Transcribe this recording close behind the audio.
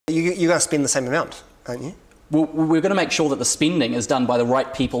You're going to spend the same amount, aren't you? Well, we're going to make sure that the spending is done by the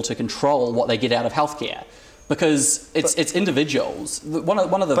right people to control what they get out of healthcare. Because it's individuals. One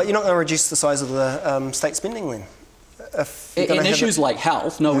of the. But you're not going to reduce the size of the state spending then? In issues like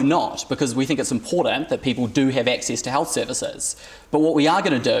health, no, we're not, because we think it's important that people do have access to health services. But what we are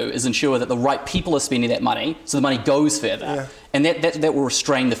going to do is ensure that the right people are spending that money, so the money goes further, and that will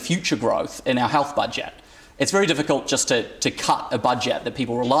restrain the future growth in our health budget. It's very difficult just to cut a budget that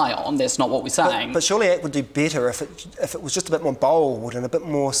people rely on. That's not what we're saying. But surely it would do better if it was just a bit more bold and a bit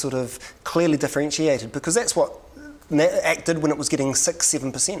more sort of clearly differentiated, because that's what ACT did when it was getting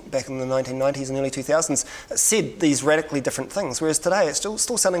 6-7% back in the 1990s and early 2000s. It said these radically different things, whereas today it's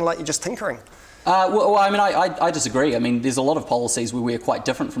still sounding like you're just tinkering. Well, I mean, I disagree. I mean, there's a lot of policies where we're quite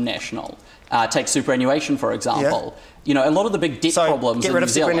different from national. Take superannuation, for example. Yeah. You know, a lot of the big debt problems get rid in of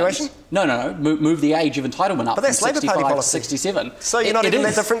New Zealand... superannuation? No. Move the age of entitlement up from 65 to 67. So you're not even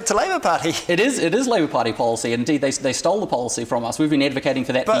that different to Labour Party. It is Labour Party policy. Indeed, they stole the policy from us. We've been advocating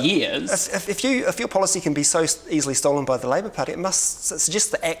for that for years. If your policy can be so easily stolen by the Labour Party, it must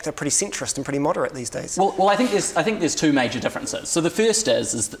suggest that ACT are pretty centrist and pretty moderate these days. Well, I think there's two major differences. So the first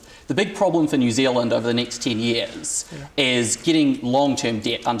is that the big problem for New Zealand over the next 10 years is getting long-term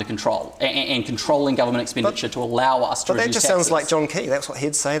debt under control and controlling government expenditure to allow us to reduce taxes. But that just sounds like John Key. That's what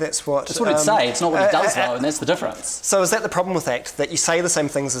he'd say. That's what he'd say. It's not what he does, though, and that's the difference. So is that the problem with ACT, that you say the same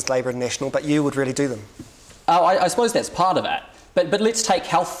things as Labour and National, but you would really do them? I suppose that's part of it. But let's take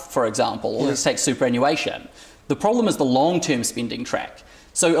health, for example, or let's take superannuation. The problem is the long-term spending track.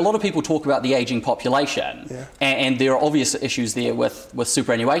 So a lot of people talk about the ageing population, and there are obvious issues there with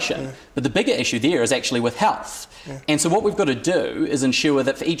superannuation. But the bigger issue there is actually with health. And so what we've got to do is ensure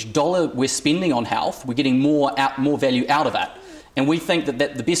that for each dollar we're spending on health, we're getting more value out of it. And we think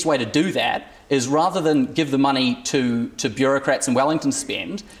that the best way to do that is, rather than give the money to bureaucrats in Wellington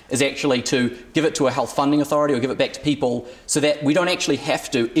spend, is actually to give it to a health funding authority or give it back to people, so that we don't actually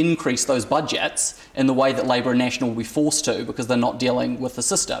have to increase those budgets in the way that Labour and National will be forced to, because they're not dealing with the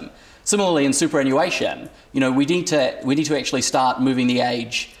system. Similarly, in superannuation, you know, we need to actually start moving the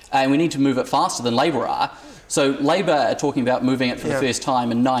age, and we need to move it faster than Labour are. So Labour are talking about moving it for the first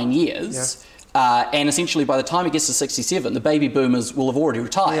time in 9 years. And essentially, by the time it gets to 67, the baby boomers will have already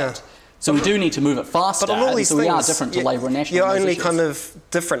retired. So we do need to move it faster. But on all these so things, we are different to Labour and National. You're only kind of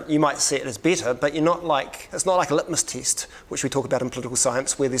different. You might see it as better, but you're not like, it's not like a litmus test, which we talk about in political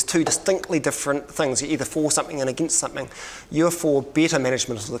science, where there's two distinctly different things. You're either for something and against something. You're for better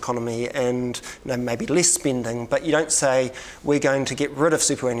management of the economy and, you know, maybe less spending, but you don't say we're going to get rid of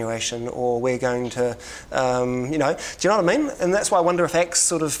superannuation or we're going to, you know, do you know what I mean? And that's why I wonder if ACT's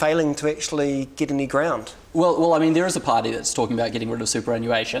sort of failing to actually get any ground. Well, I mean, there is a party that's talking about getting rid of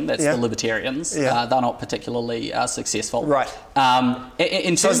superannuation. That's the Libertarians. They're not particularly successful. Right.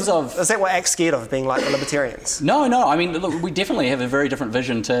 In terms of... Is that what ACT's scared of, being like the Libertarians? No. I mean, look, we definitely have a very different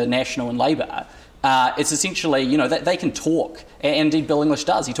vision to National and Labour. It's essentially, you know, they can talk, and indeed Bill English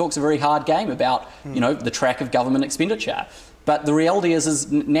does. He talks a very hard game about, you know, the track of government expenditure. But the reality is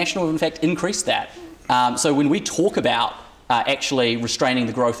National have in fact increased that. So when we talk about actually restraining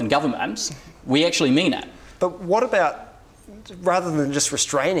the growth in government, we actually mean it. But what about, rather than just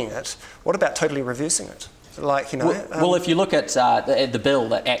restraining it, what about totally reversing it? Like, you know... Well, if you look at the bill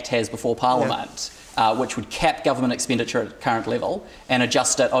that ACT has before Parliament, which would cap government expenditure at current level and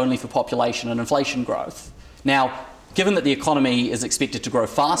adjust it only for population and inflation growth. Now, given that the economy is expected to grow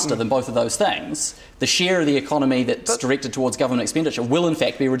faster than both of those things, the share of the economy that's directed towards government expenditure will in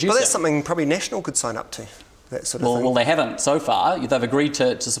fact be reducing. But that's something probably National could sign up to. That sort of thing. Well, they haven't so far. They've agreed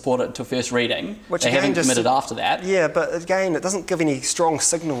to support it to first reading. Which they haven't committed after that. Yeah, but again, it doesn't give any strong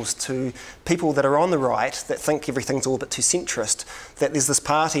signals to people that are on the right that think everything's all a bit too centrist, that there's this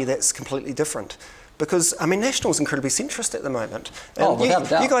party that's completely different. Because, I mean, National's incredibly centrist at the moment. And without a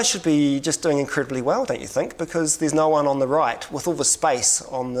doubt. You guys should be just doing incredibly well, don't you think? Because there's no one on the right with all the space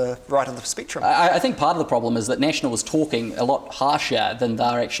on the right of the spectrum. I think part of the problem is that National is talking a lot harsher than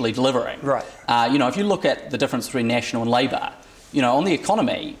they're actually delivering. Right. You know, if you look at the difference between National and Labour, you know, on the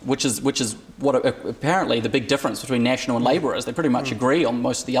economy, which is what apparently the big difference between National and Labour is, they pretty much agree on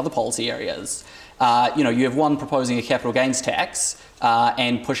most of the other policy areas. You know, you have one proposing a capital gains tax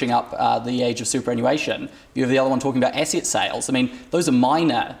and pushing up the age of superannuation. You have the other one talking about asset sales. I mean, those are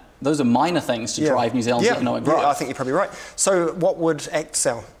minor things to drive New Zealand's economic growth. Yeah, I think you're probably right. So what would ACT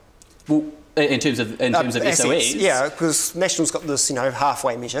sell? Well, In terms of assets, SOEs? Yeah, because National's got this,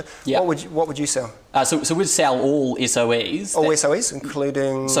 halfway measure. Yeah. What would you sell? So we'd sell all SOEs. All SOEs,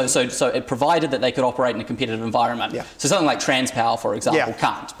 including... So it provided that they could operate in a competitive environment. Yeah. So something like Transpower, for example,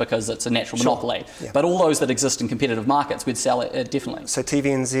 can't, because it's a natural monopoly. Yeah. But all those that exist in competitive markets, we'd sell it definitely. So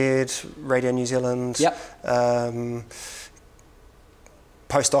TVNZ, Radio New Zealand... Yep.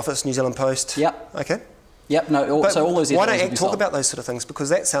 Post Office, New Zealand Post... Yep. Okay. Yep, no, so all those... Why don't you talk about those sort of things? Because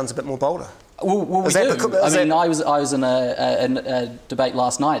that sounds a bit more bolder. Well, we do. I was in a debate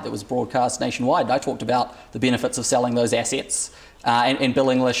last night that was broadcast nationwide, and I talked about the benefits of selling those assets, and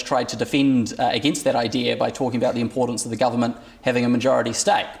Bill English tried to defend against that idea by talking about the importance of the government having a majority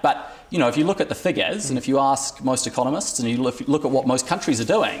stake. But, if you look at the figures, and if you ask most economists, and you look at what most countries are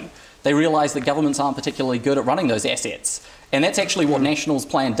doing, they realise that governments aren't particularly good at running those assets. And that's actually what National's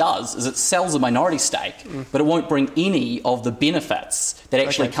plan does, is it sells a minority stake, but it won't bring any of the benefits that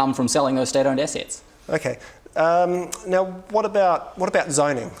actually come from selling those state-owned assets. Okay. Now, what about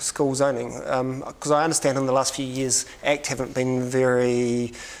zoning, school zoning? Because I understand in the last few years, ACT haven't been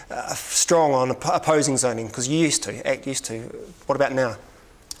very strong on opposing zoning, because ACT used to. What about now?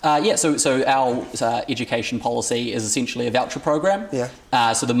 So our education policy is essentially a voucher program.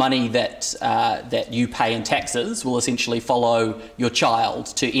 Yeah. So the money that you pay in taxes will essentially follow your child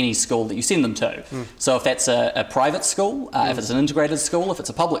to any school that you send them to. So if that's a private school, if it's an integrated school, if it's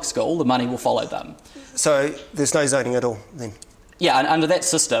a public school, the money will follow them. So there's no zoning at all then? Yeah, and under that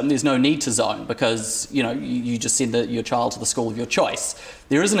system, there's no need to zone because, you just send your child to the school of your choice.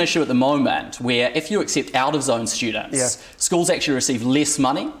 There is an issue at the moment where if you accept out-of-zone students, schools actually receive less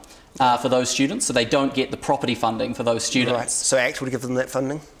money for those students, so they don't get the property funding for those students. Right, so ACT would give them that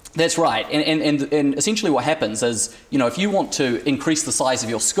funding? That's right, and essentially what happens is, if you want to increase the size of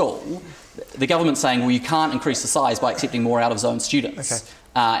your school, the government's saying, well, you can't increase the size by accepting more out-of-zone students. Okay.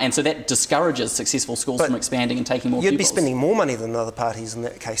 And so that discourages successful schools from expanding and taking more pupils. You'd be spending more money than the other parties in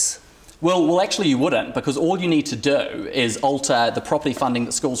that case. Well, actually you wouldn't, because all you need to do is alter the property funding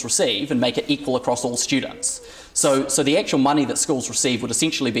that schools receive and make it equal across all students. So the actual money that schools receive would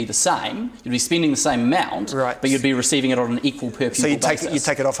essentially be the same. You'd be spending the same amount, but you'd be receiving it on an equal per pupil basis. So you'd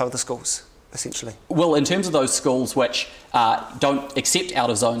take it off other schools, essentially? Well, in terms of those schools which don't accept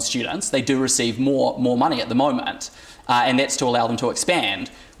out-of-zone students, they do receive more money at the moment. And that's to allow them to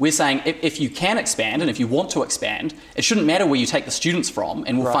expand. We're saying if you can expand and if you want to expand, it shouldn't matter where you take the students from,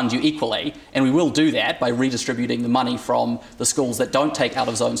 and we'll fund you equally. And we will do that by redistributing the money from the schools that don't take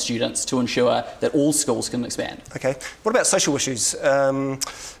out-of-zone students to ensure that all schools can expand. Okay. What about social issues?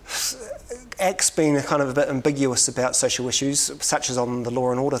 ACT's been kind of a bit ambiguous about social issues, such as on the law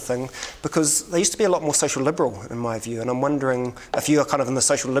and order thing, because they used to be a lot more social liberal, in my view, and I'm wondering if you are kind of in the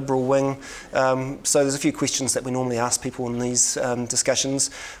social liberal wing. So there's a few questions that we normally ask people in these discussions.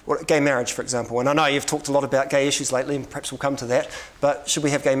 Gay marriage, for example, and I know you've talked a lot about gay issues lately, and perhaps we'll come to that, but should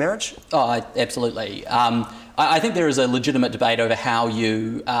we have gay marriage? Oh, absolutely. I think there is a legitimate debate over how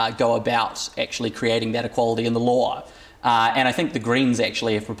you go about actually creating that equality in the law. And I think the Greens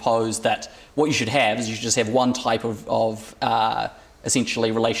actually have proposed that what you should have is you should just have one type of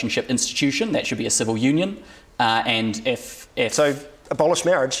essentially relationship institution. That should be a civil union. And if so, abolish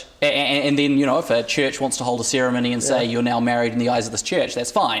marriage. And then, if a church wants to hold a ceremony and say you're now married in the eyes of this church,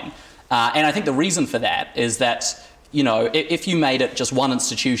 that's fine. And I think the reason for that is that if you made it just one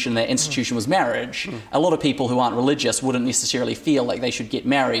institution, that institution was marriage, a lot of people who aren't religious wouldn't necessarily feel like they should get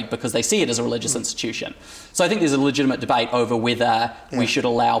married because they see it as a religious institution. So I think there's a legitimate debate over whether we should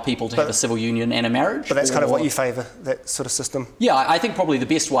allow people to have a civil union and a marriage. But that's kind of what you favour, that sort of system? Yeah, I think probably the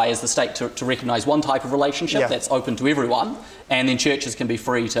best way is the state to recognise one type of relationship that's open to everyone, and then churches can be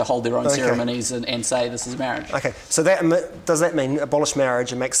free to hold their own ceremonies and say this is marriage. Okay, so does that mean abolish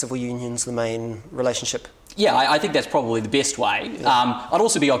marriage and make civil unions the main relationship? Yeah, I think that's probably the best way. I'd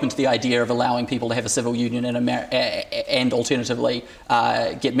also be open to the idea of allowing people to have a civil union and alternatively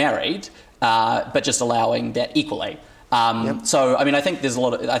get married, but just allowing that equally. So, I mean, I think there's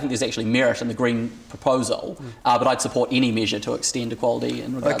there's actually merit in the Green proposal, but I'd support any measure to extend equality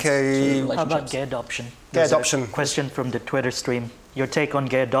in regards to relationships. How about gay adoption? Gay adoption. Question from the Twitter stream. Your take on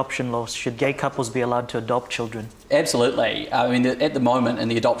gay adoption laws? Should gay couples be allowed to adopt children? Absolutely. I mean, at the moment in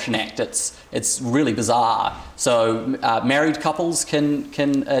the Adoption Act, it's really bizarre. So married couples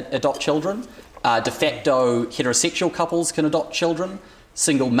can adopt children. De facto heterosexual couples can adopt children.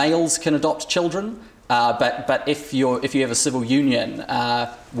 Single males can adopt children. But if you have a civil union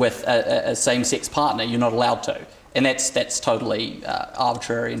with a same-sex partner, you're not allowed to. And that's totally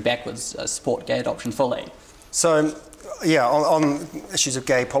arbitrary and backwards. Support gay adoption fully. So Yeah, on issues of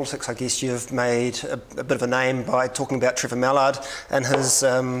gay politics, I guess you've made a bit of a name by talking about Trevor Mallard and his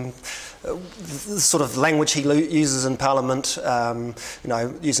the sort of language he uses in Parliament,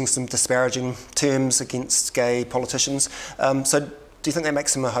 using some disparaging terms against gay politicians. So do you think that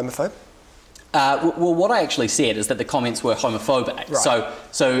makes him a homophobe? Well, what I actually said is that the comments were homophobic. Right.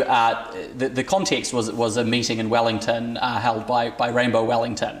 So the context was a meeting in Wellington held by Rainbow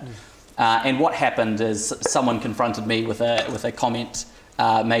Wellington. And what happened is someone confronted me with a comment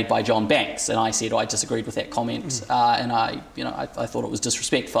made by John Banks, and I said I disagreed with that comment, and I thought it was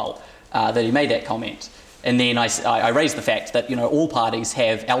disrespectful that he made that comment. And then I raised the fact that all parties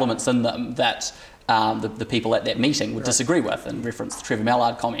have elements in them that the people at that meeting would disagree with, and reference the Trevor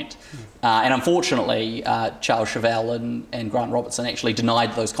Mallard comment. And unfortunately, Charles Chauvel and Grant Robertson actually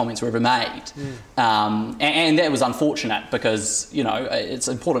denied those comments were ever made. And that was unfortunate because, it's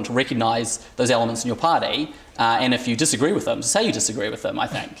important to recognise those elements in your party, and if you disagree with them, to say you disagree with them, I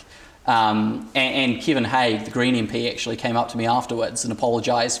think. And Kevin Haigh, the Green MP, actually came up to me afterwards and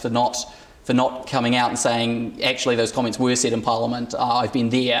apologised for not coming out and saying, actually, those comments were said in Parliament, I've been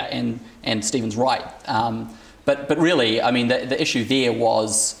there, and Stephen's right. But really, I mean, the issue there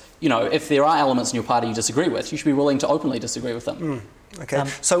was, if there are elements in your party you disagree with, you should be willing to openly disagree with them. Okay,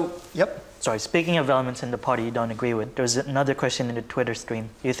 yep. Sorry, speaking of elements in the party you don't agree with, there's another question in the Twitter stream.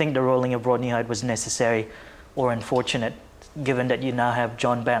 Do you think the rolling of Rodney Hyde was necessary or unfortunate, given that you now have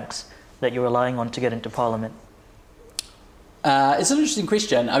John Banks that you're relying on to get into Parliament? It's an interesting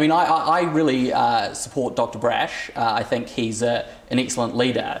question. I mean, I really support Dr Brash. I think he's an excellent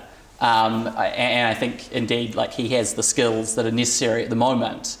leader. And I think, indeed, he has the skills that are necessary at the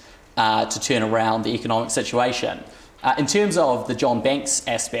moment to turn around the economic situation. In terms of the John Banks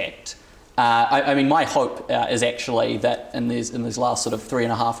aspect, I mean, my hope is actually that in these last sort of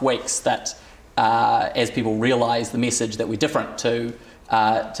 3.5 weeks, that as people realise the message that we're different to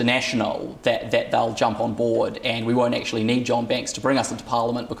National, that they'll jump on board, and we won't actually need John Banks to bring us into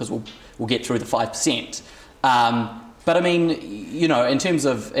Parliament because we'll get through the 5%. But I mean, in terms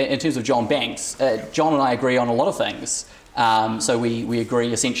of John Banks, John and I agree on a lot of things. So we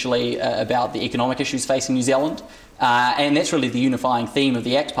agree essentially about the economic issues facing New Zealand, and that's really the unifying theme of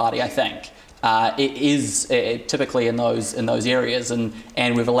the ACT Party, I think. It is typically in those areas, and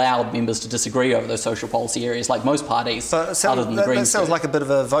we've allowed members to disagree over those social policy areas, like most parties, other than the Greens. That sounds like a bit of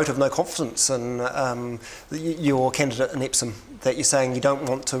a vote of no confidence in your candidate in Epsom, that you're saying you don't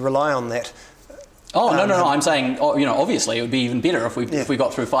want to rely on that. Oh, no, I'm saying, obviously it would be even better if we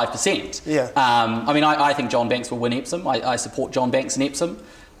got through 5%. Yeah. I mean, I think John Banks will win Epsom. I support John Banks in Epsom.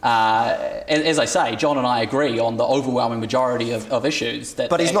 As I say, John and I agree on the overwhelming majority of issues that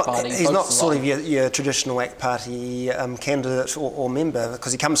the ACT Party focuses on. But he's not sort of your traditional ACT Party candidate or member,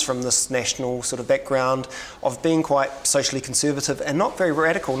 because he comes from this national sort of background of being quite socially conservative and not very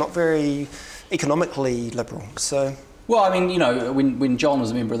radical, not very economically liberal. So. Well, I mean, when John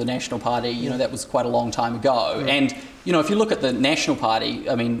was a member of the National Party, that was quite a long time ago. And, if you look at the National Party,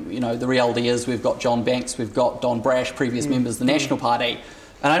 I mean, the reality is we've got John Banks, we've got Don Brash, previous members of the National Party.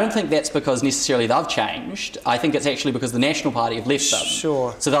 And I don't think that's because necessarily they've changed. I think it's actually because the National Party have left them.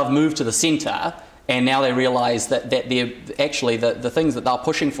 Sure. So they've moved to the centre, and now they realise that they're actually the things that they're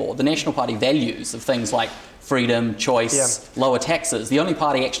pushing for, the National Party values of things like freedom, choice, lower taxes. The only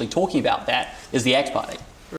party actually talking about that is the ACT Party.